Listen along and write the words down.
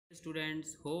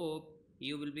students, hope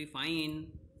you will be fine.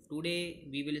 Today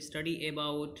we will study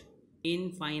about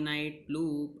infinite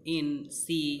loop in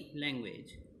C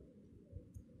language.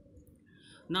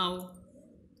 Now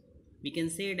we can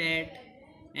say that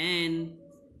an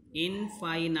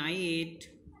infinite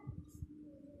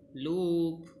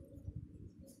loop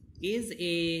is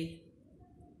a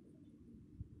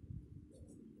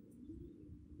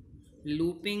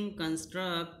looping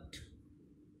construct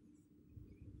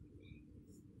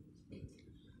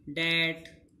that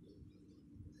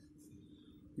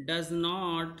does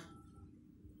not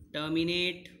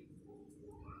terminate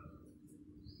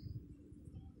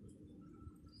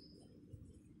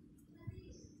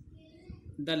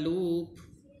the loop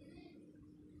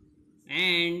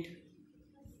and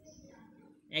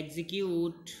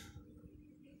execute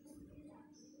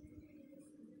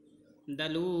the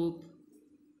loop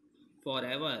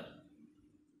forever.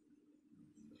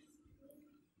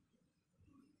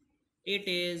 It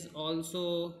is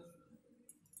also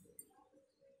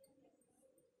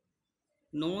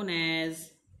known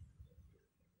as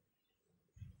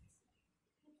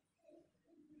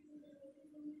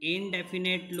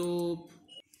indefinite loop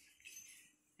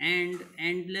and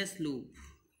endless loop.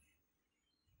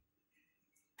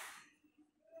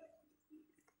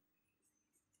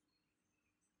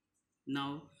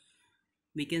 Now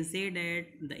we can say that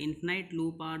the infinite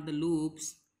loop are the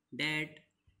loops that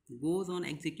goes on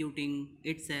executing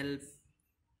itself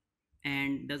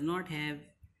and does not have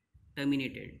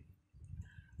terminated.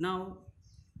 Now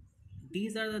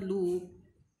these are the loop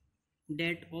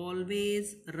that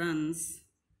always runs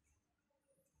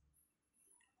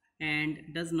and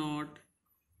does not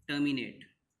terminate.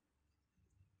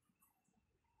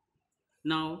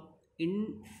 Now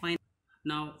infinite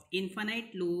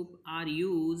loop are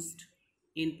used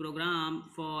in program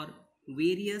for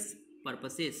various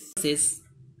purposes.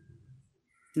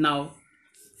 Now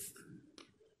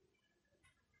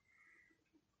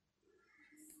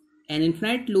an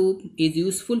infinite loop is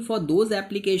useful for those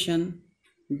applications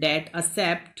that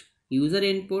accept user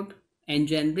input and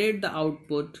generate the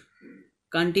output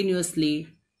continuously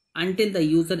until the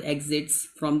user exits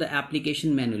from the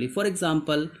application manually. For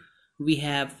example, we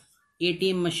have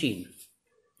ATM machine.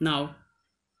 Now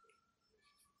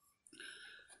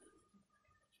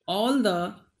all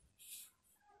the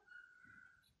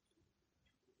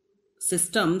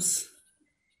systems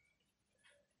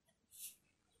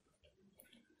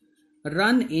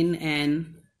run in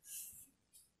an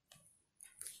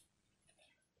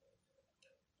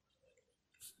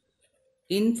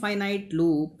infinite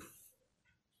loop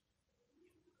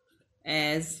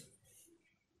as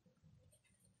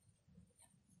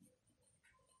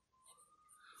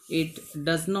it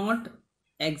does not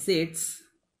exits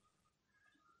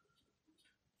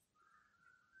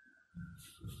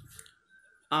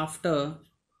after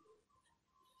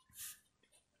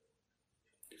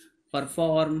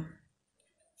perform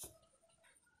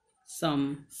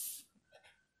some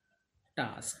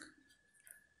task.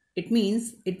 It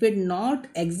means it will not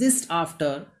exist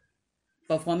after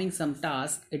performing some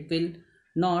task. It will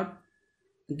not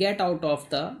get out of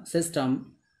the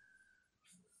system.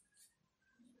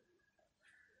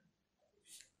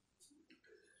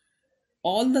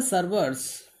 All the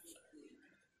servers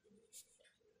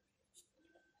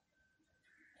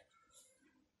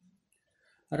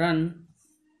run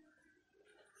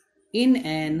in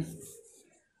an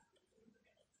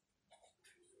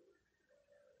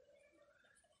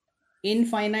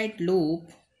infinite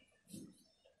loop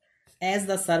as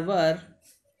the server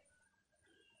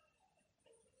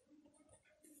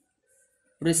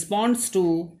responds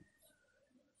to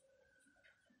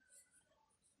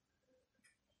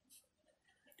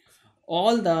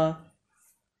all the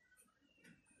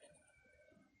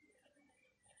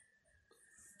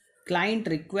client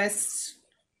requests.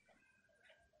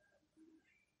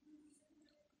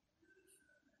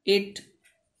 It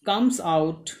comes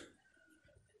out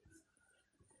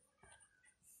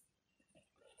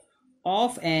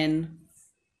of an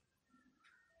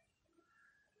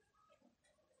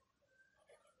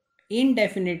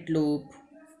indefinite loop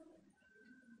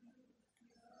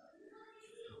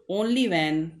only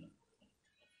when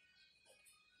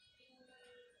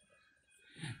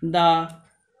the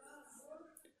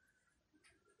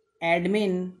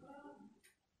admin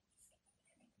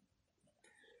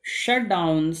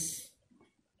shutdowns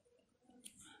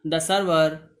the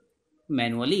server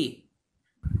manually.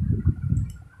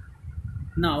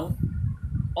 Now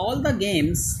all the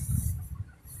games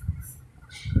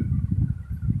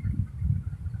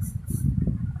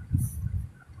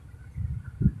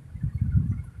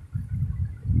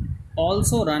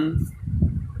also run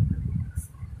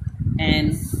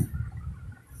an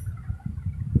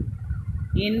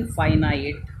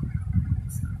infinite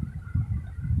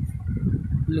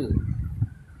loop.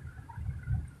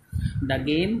 The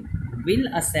game will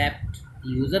accept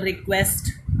user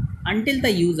request until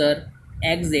the user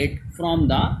exit from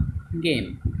the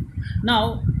game.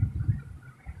 Now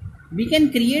we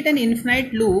can create an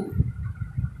infinite loop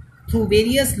through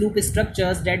various loop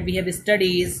structures that we have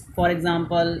studied. For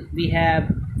example, we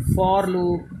have for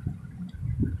loop,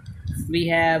 we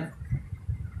have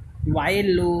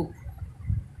while loop,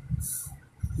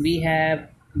 we have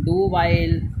do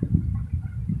while,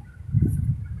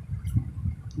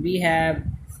 we have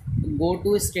go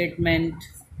to statement,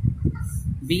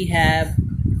 we have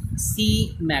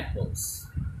C macros.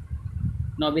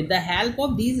 Now with the help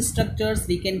of these structures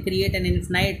we can create an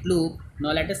infinite loop.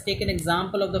 Now let us take an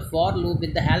example of the for loop.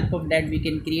 With the help of that we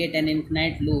can create an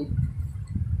infinite loop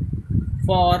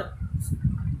for.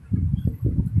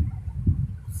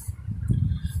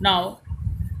 Now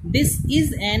this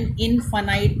is an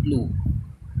infinite loop.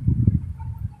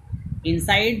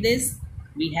 Inside this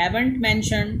we haven't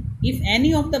mentioned if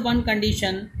any of the one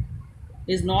condition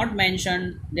is not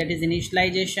mentioned, that is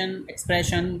initialization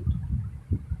expression,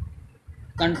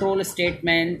 control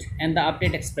statement and the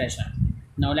update expression.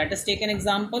 Now let us take an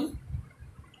example.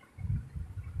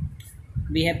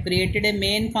 We have created a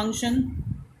main function.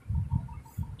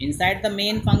 Inside the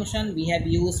main function we have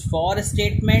used for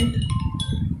statement.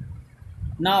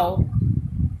 Now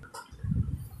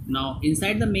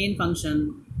inside the main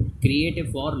function create a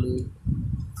for loop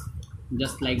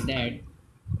just like that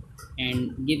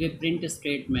and give a print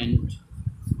statement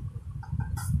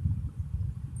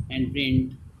and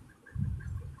print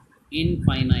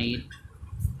infinite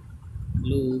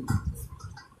loop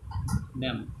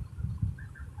them.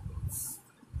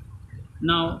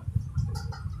 Now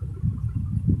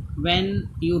when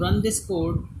you run this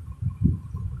code,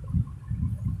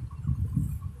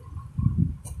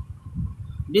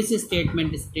 this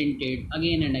statement is printed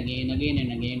again and again, again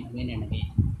and again, again and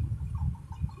again.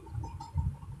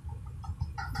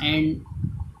 And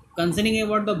concerning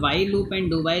about the while loop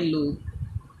and do while loop,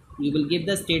 you will give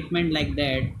the statement like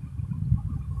that.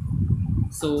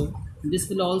 So this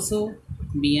will also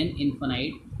be an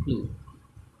infinite loop.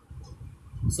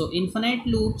 So infinite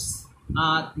loops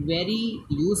are very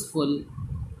useful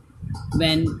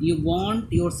when you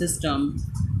want your system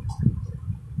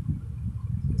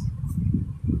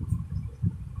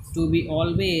to be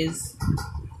always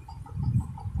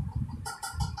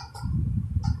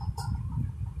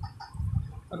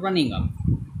running up.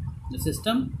 The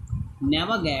system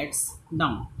never gets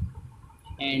down,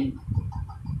 and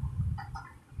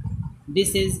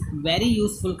this is very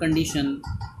useful condition.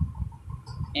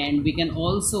 And we can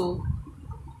also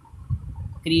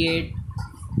create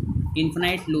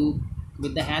infinite loop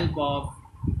with the help of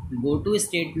go to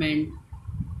statement.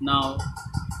 Now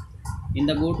in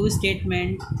the go to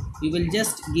statement we will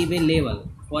just give a label,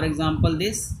 for example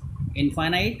this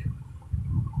infinite,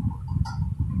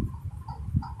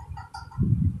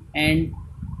 and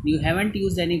you haven't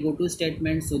used any go to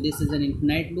statement, so this is an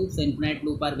infinite loop. So infinite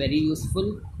loop are very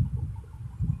useful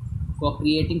for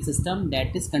creating system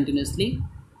that is continuously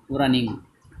running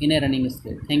in a running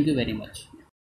state. Thank you very much.